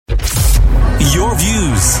your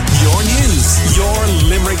views, your news, your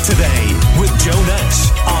Limerick Today with Joe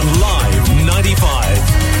Nash on Live 95.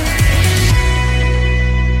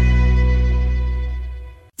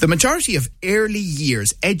 The majority of early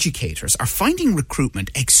years educators are finding recruitment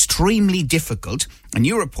extremely difficult, a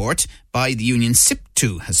new report by the union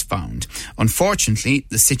SIP2 has found. Unfortunately,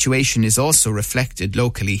 the situation is also reflected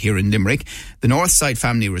locally here in Limerick. The Northside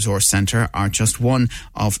Family Resource Centre are just one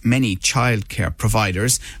of many childcare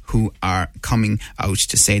providers who are coming out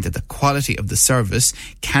to say that the quality of the service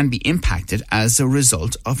can be impacted as a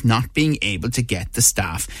result of not being able to get the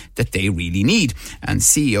staff that they really need. And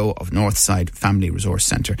CEO of Northside Family Resource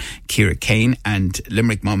Centre, Ciara Kane, and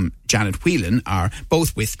Limerick mum Janet Whelan are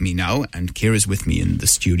both with me now, and Ciara's with me in the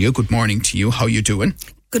studio. Good morning to you. How are you doing?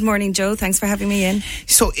 Good morning, Joe. Thanks for having me in.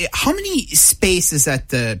 So how many spaces at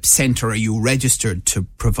the centre are you registered to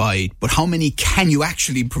provide, but how many can you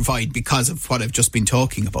actually provide because of what I've just been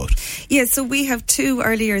talking about? Yeah, so we have two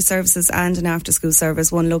early years services and an after school service,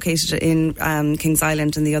 one located in Kings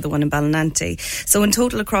Island and the other one in Ballinanty. So in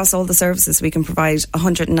total across all the services we can provide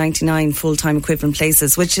 199 full-time equivalent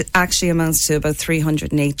places, which actually amounts to about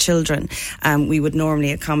 308 children we would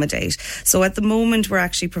normally accommodate. So at the moment we're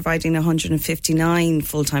actually providing 159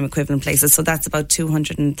 full-time equivalent places, so that's about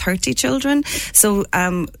 230 children. So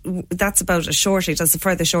that's about a shortage, that's a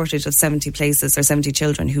further shortage of 70 places or 70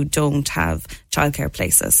 children who don't have childcare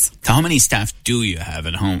places. So how many staff do you have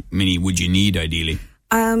and how many would you need ideally?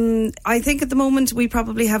 I think at the moment we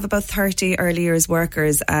probably have about 30 early years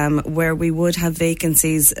workers where we would have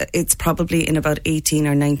vacancies. It's probably in about 18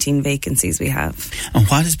 or 19 vacancies we have. And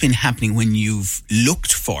what has been happening when you've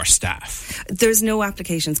looked for staff? There's no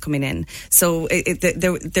applications coming in. So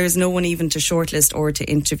there's no one even to shortlist or to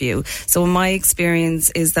interview. So my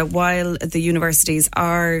experience is that while the universities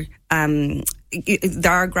are...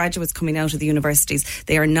 there are graduates coming out of the universities,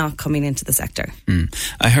 they are not coming into the sector.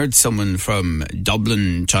 I heard someone from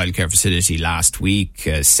Dublin childcare facility last week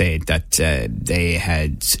say that they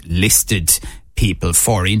had listed people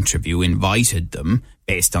for interview, invited them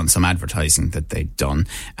based on some advertising that they'd done,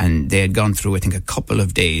 and they had gone through I think a couple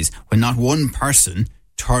of days when not one person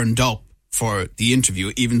turned up for the interview,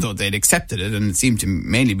 even though they'd accepted it, and it seemed to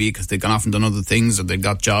mainly be because they'd gone off and done other things, or they'd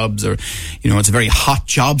got jobs, or, you know, it's a very hot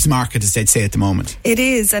jobs market, as they'd say at the moment. It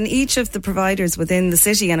is, and each of the providers within the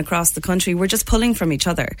city and across the country, we're just pulling from each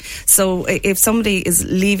other. So if somebody is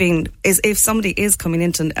leaving, if somebody is coming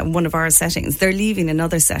into one of our settings, they're leaving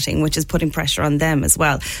another setting, which is putting pressure on them as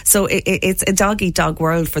well. So it's a dog-eat-dog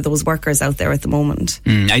world for those workers out there at the moment.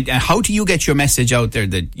 How do you get your message out there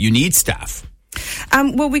that you need staff?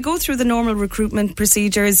 Well, we go through the normal recruitment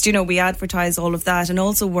procedures, you know, we advertise all of that, and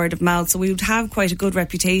also word of mouth, so we would have quite a good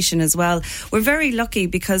reputation as well. We're very lucky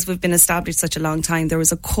because we've been established such a long time. There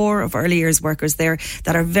is a core of early years workers there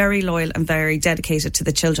that are very loyal and very dedicated to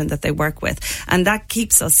the children that they work with, and that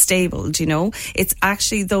keeps us stable, you know. It's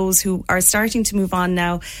actually those who are starting to move on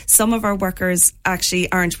now. Some of our workers actually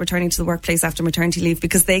aren't returning to the workplace after maternity leave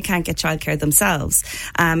because they can't get childcare themselves,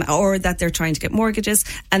 or that they're trying to get mortgages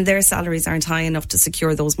and their salaries aren't high enough to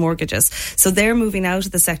secure those mortgages. So they're moving out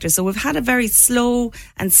of the sector. So we've had a very slow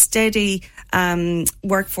and steady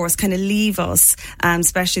workforce kind of leave us,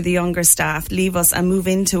 especially the younger staff, leave us and move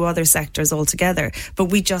into other sectors altogether. But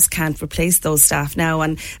we just can't replace those staff now.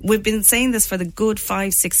 And we've been saying this for the good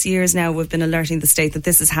 5-6 years now. We've been alerting the state that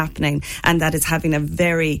this is happening and that it's having a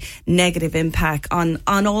very negative impact on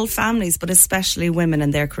all families, but especially women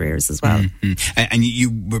and their careers as well. And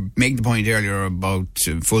you were making the point earlier about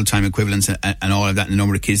full-time equivalents and all of that, and the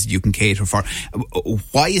number of kids that you can cater for.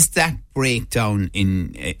 Why is that breakdown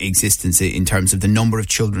in existence in terms of the number of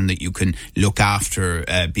children that you can look after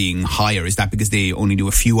being higher? Is that because they only do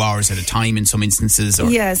a few hours at a time in some instances? Or?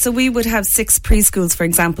 Yeah, so we would have 6 preschools, for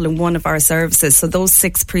example, in one of our services. So those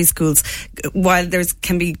 6 preschools, while there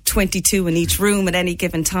can be 22 in each room at any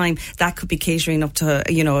given time, that could be catering up to,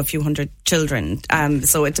 you know, a few hundred children.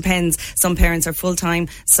 So it depends. Some parents are full-time,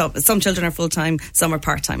 some children are full-time, some are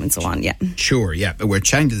part-time and so on, yeah. Sure, yeah. We're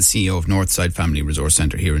chatting to the CEO of Northside Family Resource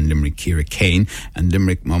Centre here in Limerick, Ciara Kane, and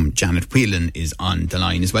Limerick mum Janet Whelan is on the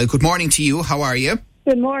line as well. Good morning to you. How are you?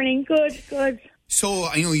 Good morning. Good. So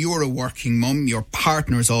I know you're a working mum, your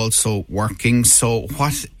partner's also working, so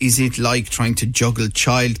what is it like trying to juggle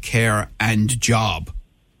childcare and job?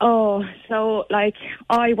 Oh, so like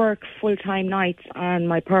I work full-time nights and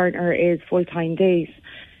my partner is full-time days.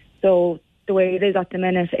 So the way it is at the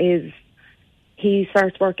minute is he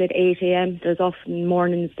starts work at 8 a.m. There's often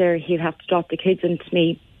mornings there he'll have to drop the kids into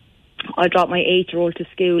me. I'll drop my 8-year-old to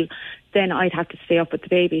school. Then I'd have to stay up with the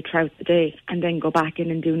baby throughout the day and then go back in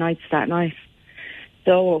and do nights that night.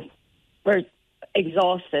 So we're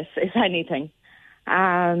exhausted, if anything.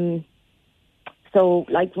 So,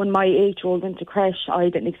 like, when my 8-year-old went to creche, I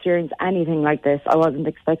didn't experience anything like this. I wasn't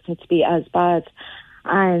expecting it to be as bad.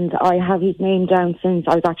 And I have his name down since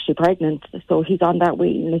I was actually pregnant. So he's on that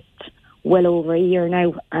waiting list well over a year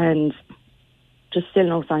now, and just still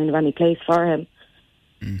no sign of any place for him.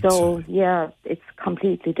 So, yeah, it's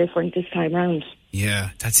completely different this time round. Yeah,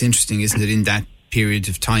 that's interesting, isn't it? In that period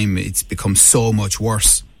of time, it's become so much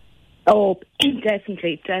worse. Oh,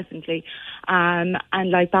 definitely. And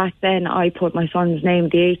like back then, I put my son's name,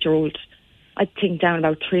 the 8-year-old, I think down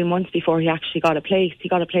about 3 months before he actually got a place. He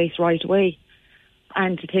got a place right away.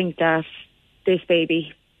 And to think that this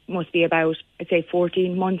baby must be about, I'd say,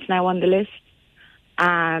 14 months now on the list.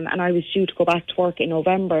 And I was due to go back to work in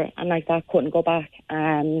November, and like that couldn't go back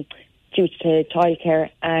due to childcare.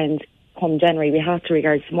 And come January, we had to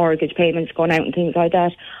regard some mortgage payments going out and things like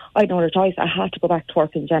that. I had no other choice. I had to go back to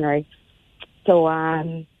work in January. So,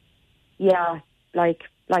 yeah, like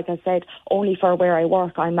I said, only for where I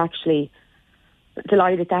work, I'm actually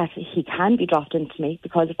delighted that he can be dropped into me,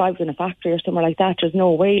 because if I was in a factory or somewhere like that, there's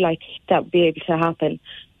no way like that would be able to happen.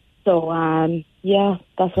 So, yeah,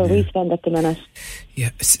 that's where we spend at the minute. Yeah,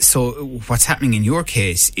 so what's happening in your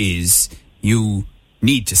case is you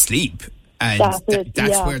need to sleep. And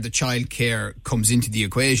that's where the childcare comes into the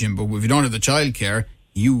equation. But if you don't have the childcare,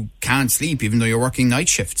 you can't sleep, even though you're working night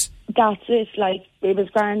shifts. That's it. Like, it was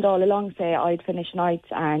grand all along. Say, I'd finish nights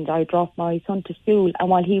and I'd drop my son to school. And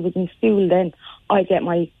while he was in school, then I'd get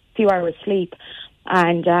my few hours sleep.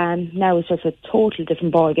 And now it's just a total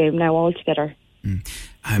different ball game now altogether.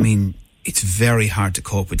 I mean, it's very hard to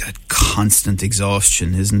cope with that constant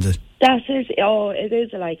exhaustion, isn't it? That's it. Oh, it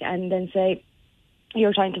is. Like, and then say,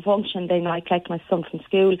 you're trying to function, then I collect my son from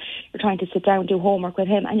school, you're trying to sit down, do homework with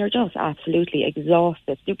him, and you're just absolutely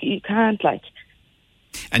exhausted. You can't, like.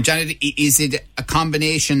 And Janet, is it a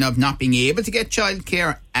combination of not being able to get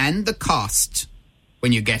childcare and the cost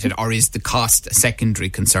when you get it, or is the cost a secondary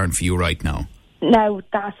concern for you right now? No,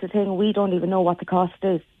 that's the thing. We don't even know what the cost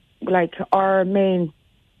is. Like, our main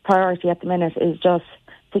priority at the minute is just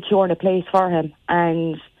securing a place for him,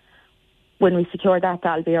 and when we secure that,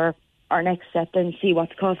 that'll be our next step, then see what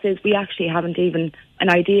the cost is. We actually haven't even an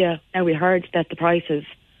idea. Now, we heard that the prices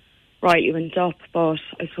rightly went up, but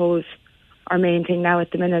I suppose our main thing now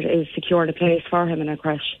at the minute is securing a place for him in a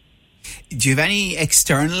creche. Do you have any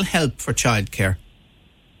external help for childcare?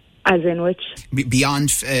 As in which? Beyond,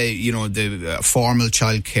 the formal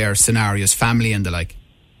childcare scenarios, family and the like?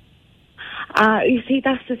 You see,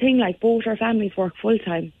 that's the thing, like, both our families work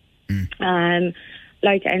full-time. And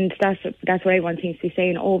that's what everyone seems to be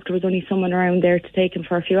saying, oh, if there was only someone around there to take him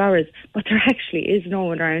for a few hours. But there actually is no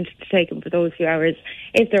one around to take him for those few hours.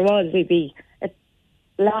 If there was, we'd be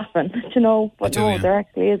laughing, but there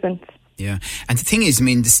actually isn't. Yeah, and the thing is, I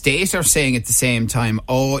mean, the state are saying at the same time,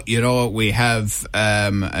 we have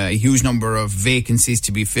a huge number of vacancies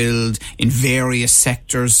to be filled in various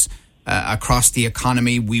sectors across the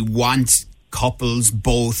economy. We want couples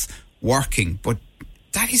both working, but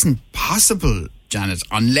that isn't possible, Janet,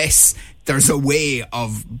 unless there's a way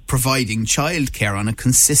of providing childcare on a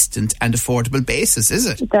consistent and affordable basis, is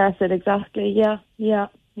it? That's it, exactly, yeah.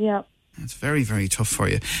 It's very, very tough for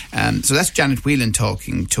you. So that's Janet Whelan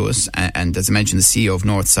talking to us, and as I mentioned, the CEO of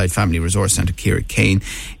Northside Family Resource Centre, Ciara Kane,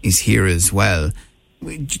 is here as well.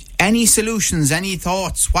 Any solutions, any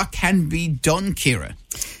thoughts? What can be done, Ciara?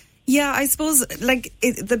 Yeah, I suppose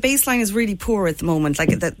the baseline is really poor at the moment.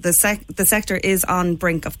 Like the sector is on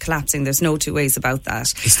brink of collapsing. There's no two ways about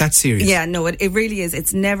that. Is that serious? Yeah, no, it really is.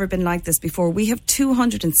 It's never been like this before. We have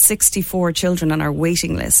 264 children on our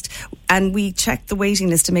waiting list, and we checked the waiting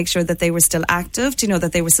list to make sure that they were still active,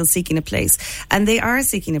 that they were still seeking a place, and they are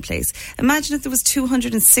seeking a place. Imagine if there was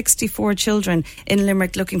 264 children in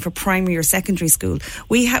Limerick looking for primary or secondary school.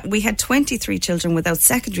 We had 23 children without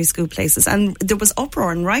secondary school places, and there was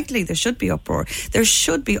uproar, and rightly there should be uproar. There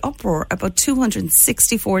should be uproar about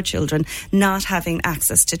 264 children not having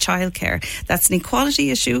access to childcare. That's an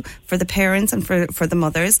equality issue for the parents and for the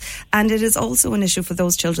mothers, and it is also an issue for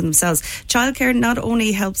those children themselves. Childcare not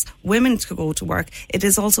only helps women to go to work, it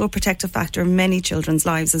is also a protective factor in many children's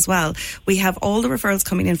lives as well. We have all the referrals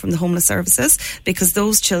coming in from the homeless services, because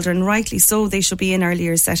those children, rightly so, they should be in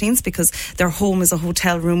earlier settings because their home is a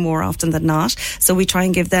hotel room more often than not. So we try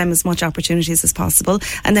and give them as much opportunities as possible.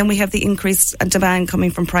 And then we have the increased demand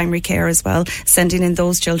coming from primary care as well, sending in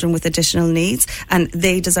those children with additional needs, and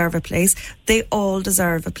they deserve a place. They all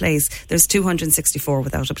deserve a place. There's 264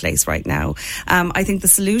 without a place right now. I think the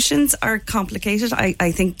solutions are complicated.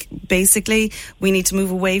 I think basically, we need to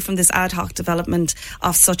move away from this ad hoc development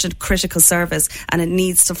of such a critical service, and it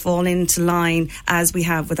needs to fall into line as we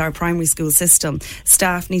have with our primary school system.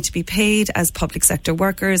 Staff need to be paid as public sector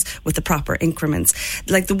workers with the proper increments.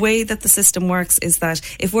 Like, the way that the system works is that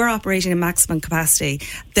if we're operating at maximum capacity,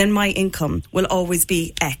 then my income will always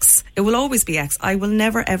be X. It will always be X. I will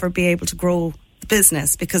never ever be able to grow the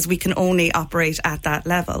business because we can only operate at that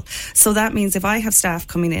level. So that means if I have staff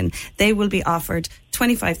coming in, they will be offered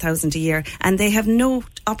 25,000 a year, and they have no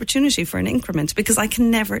opportunity for an increment because I can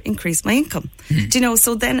never increase my income. Do you know?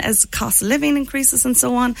 So then, as cost of living increases and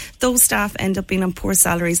so on, those staff end up being on poor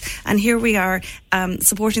salaries. And here we are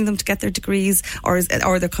supporting them to get their degrees, or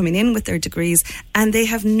they're coming in with their degrees, and they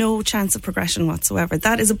have no chance of progression whatsoever.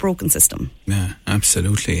 That is a broken system. Yeah,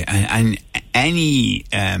 absolutely. And any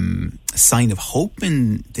sign of hope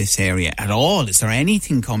in this area at all? Is there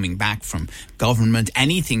anything coming back from government?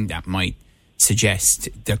 Anything that might suggest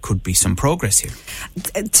there could be some progress here?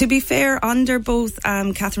 To be fair, under both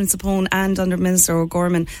Catherine Sapone and under Minister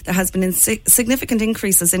O'Gorman, there has been significant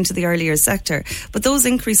increases into the early years sector, but those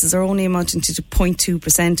increases are only amounting to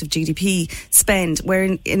 0.2% of GDP spend, where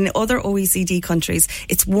in other OECD countries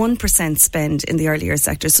it's 1% spend in the early years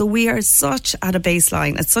sector. So we are at such a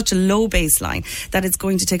low baseline, that it's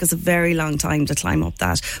going to take us a very long time to climb up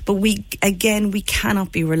that. But we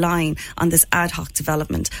cannot be relying on this ad hoc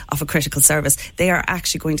development of a critical service. They are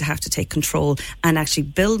actually going to have to take control and actually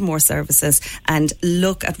build more services and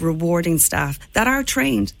look at rewarding staff that are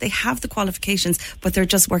trained. They have the qualifications, but they're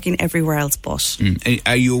just working everywhere else but.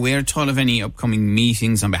 Are you aware at all of any upcoming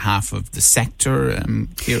meetings on behalf of the sector,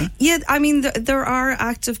 Ciara? Yeah, I mean, there are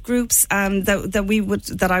active groups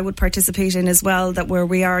that I would participate in as well, where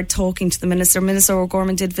we are talking to the Minister. Minister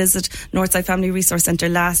O'Gorman did visit Northside Family Resource Centre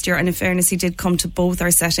last year, and in fairness, he did come to both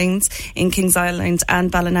our settings in Kings Island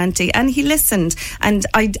and Ballinanty, and he listened. And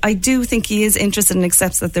I do think he is interested and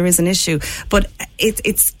accepts that there is an issue, but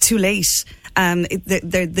it's too late.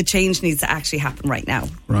 The change needs to actually happen right now.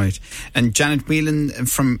 Right. And Janet Whelan,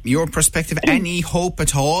 from your perspective, any hope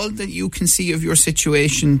at all that you can see of your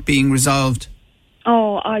situation being resolved?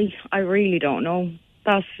 Oh, I really don't know.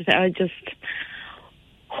 I just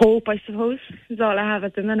hope, I suppose, is all I have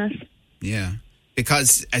at the minute. Yeah,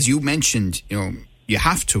 because as you mentioned, you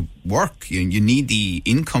have to work. You need the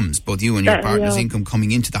incomes, both you and your partner's income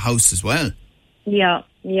coming into the house as well. Yeah,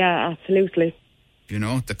 absolutely.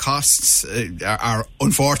 The costs are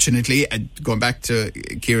unfortunately, going back to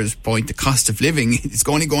Ciara's point, the cost of living is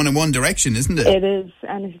only going in one direction, isn't it? It is,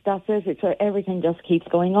 and that's it. Everything just keeps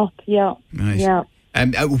going up. Yeah, right. Yeah.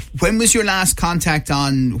 When was your last contact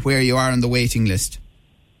on where you are on the waiting list?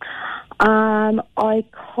 I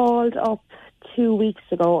called up 2 weeks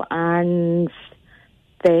ago, and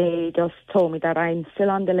they just told me that I'm still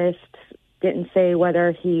on the list. Didn't say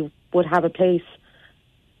whether he would have a place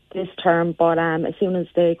this term, but as soon as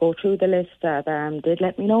they go through the list, they'd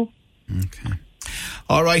let me know. Okay.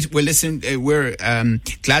 All right. Well, listen, we're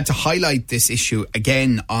glad to highlight this issue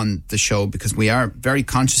again on the show, because we are very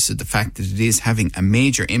conscious of the fact that it is having a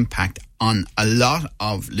major impact on a lot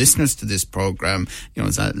of listeners to this programme.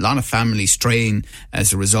 There's a lot of family strain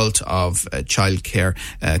as a result of childcare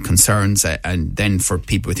concerns, and then for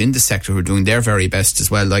people within the sector who are doing their very best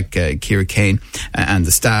as well, like Ciara Kane and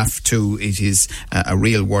the staff too, it is a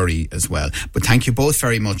real worry as well. But thank you both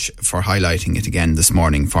very much for highlighting it again this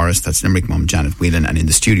morning for us. That's Limerick mum Janet Whelan, and in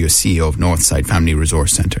the studio, CEO of Northside Family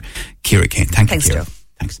Resource Centre, Ciara Kane. Thanks, Ciara. Joe.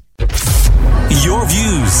 Thanks. Your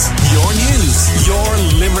views, your news, your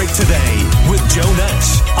Limerick Today with Joe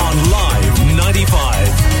Nash on Live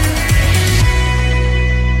 95.